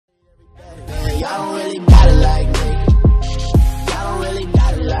don't really got it like me. I don't really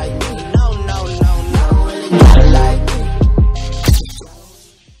got it like me. No, I don't really got it like me.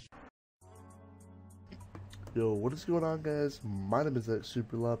 Yo, what is going on, guys? My name is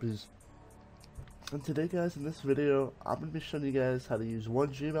xSuperLobbies, and today, guys, in this video, I'm going to be showing you guys how to use one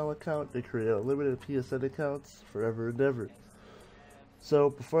Gmail account to create unlimited PSN accounts forever and ever. So,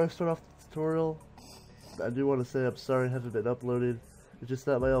 before I start off the tutorial, I do want to say I'm sorry I haven't been uploaded. It's just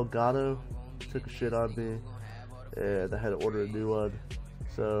that my Elgato took a shit on me, and I had to order a new one.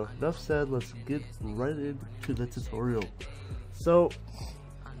 So, enough said, let's get right into the tutorial. So,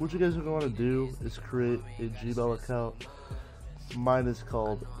 what you guys are going to do is create a Gmail account. Mine is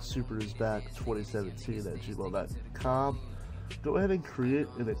called superisback2017@gmail.com. Go ahead and create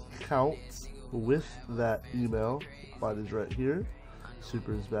an account with that email. Mine is right here,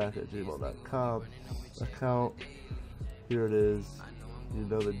 superisback@gmail.com. Account, here it is. You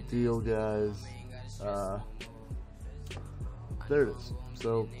know the deal, guys. There it is.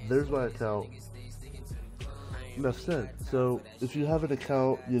 So there's my account. Enough said. So if you have an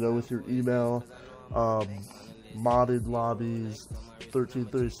account, you know, with your email, modded lobbies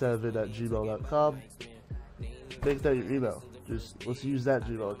 1337@gmail.com, make that your email. Just let's use that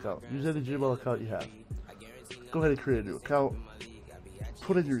Gmail account. Use any Gmail account you have. Go ahead and create a new account.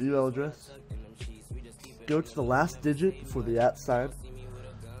 Put in your email address. Go to the last digit for the @ sign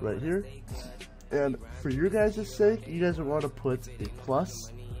right here. And for your guys' sake, you guys will want to put a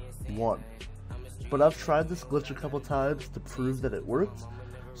 +1. But I've tried this glitch a couple times to prove that it worked,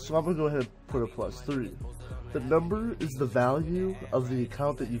 so I'm going to go ahead and put a +3. The number is the value of the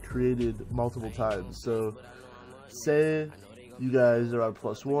account that you created multiple times. So say you guys are on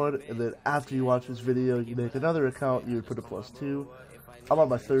 +1, and then after you watch this video you make another account, you would put a +2. I'm on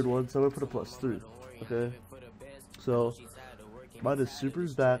my third one, so I'm going to put a +3. Okay, so mine is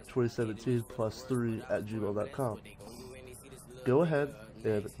superisback2017 +3@gmail.com. Go ahead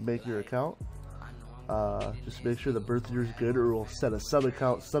and make your account. Just make sure the birth year is good, or we'll set a sub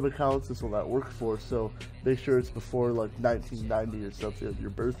account. Sub accounts this will not work for, so make sure it's before like 1990 or something of your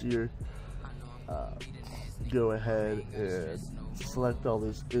birth year. Go ahead and select all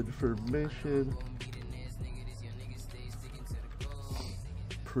this information.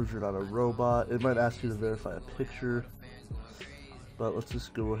 Prove you're not a robot. It might ask you to verify a picture, but let's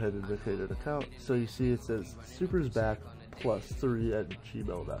just go ahead and create an account. So you see it says superisback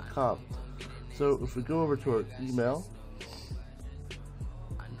 +3@gmail.com. So if we go over to our email,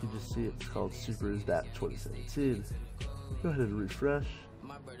 you can just see it's called superisback2017. Go ahead and refresh,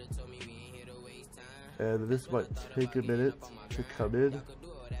 and this might take a minute to come in.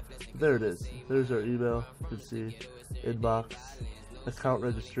 There it is. There's our email. You can see inbox, account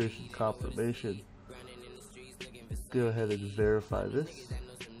registration confirmation. Go ahead and verify this.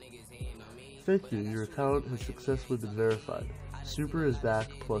 Thank you, your account has successfully been verified. Superisback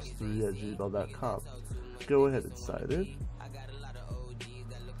 +3@gmail.com. Go ahead and sign in.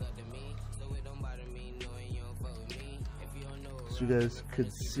 So you guys can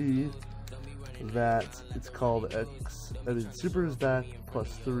see that it's called superisback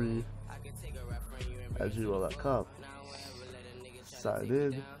 +3@gmail.com. Sign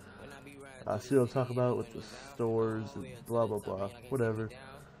in. See what I'm talking about with the stores and blah blah blah, whatever.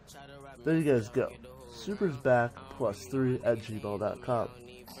 There you guys go. superisback +3@gmail.com.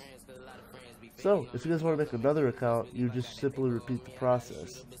 So if you guys want to make another account, you just simply repeat the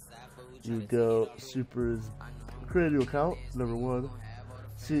process. You go create a new account, number 1.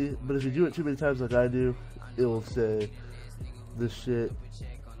 See, but if you do it too many times like I do, it will say this shit,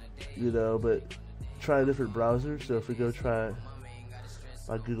 you know. But try a different browser. So if we go try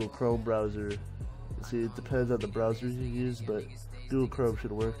my Google Chrome browser, see, it depends on the browser you use, but Google Chrome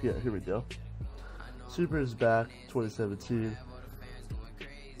should work. Yeah, here we go. superisback2017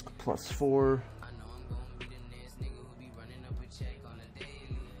 +4.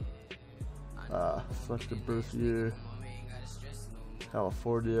 Select the birth year,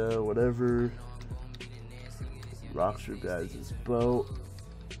 California, whatever. Rockstar, guys' boat.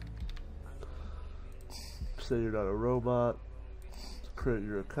 Say you're not a robot. Create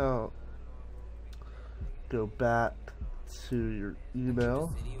your account. Go back to your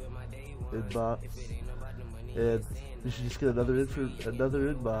email inbox, and you should just get another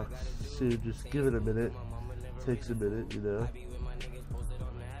inbox soon. Just give it a minute. Takes a minute, you know.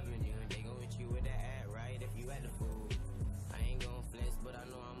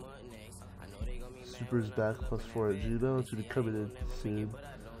 Superisback +4@gmail. It should be coming in soon.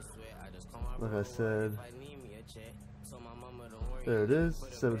 Like I said, there it is.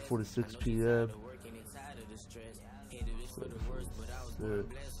 7:46 p.m.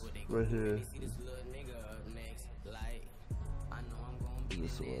 right here.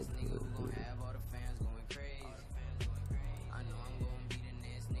 This one. Right here.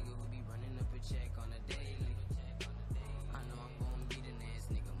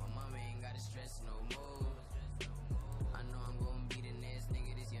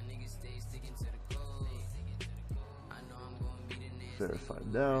 Verify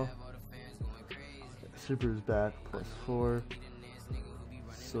now. Super is back +4.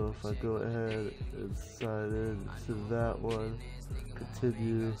 So if I go ahead and sign in to that one,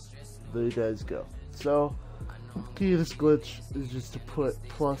 continue, there you guys go. So key to this glitch is just to put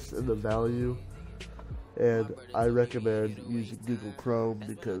plus in the value, and I recommend using Google Chrome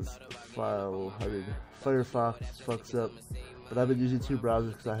because Firefox fucks up. But I've been using 2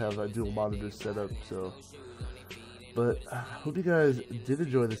 browsers because I have a dual monitor setup. So. But I hope you guys did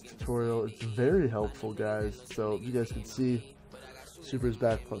enjoy this tutorial. It's very helpful, guys. So you guys can see Super is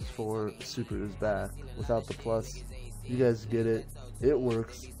back +4, Super is back without the plus. You guys get it. It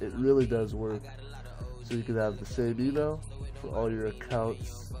works. It really does work. So you can have the same email for all your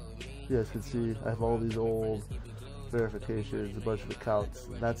accounts. You guys can see I have all these old verifications, a bunch of accounts.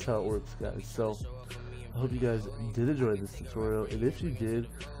 That's how it works, guys. So I hope you guys did enjoy this tutorial. And if you did,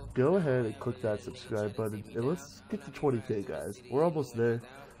 go ahead and click that subscribe button, and let's get to 20K, guys. We're almost there.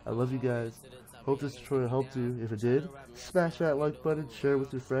 I love you guys. Hope this tutorial helped you. If it did, smash that like button, share it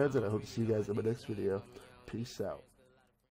with your friends, and I hope to see you guys in my next video. Peace out.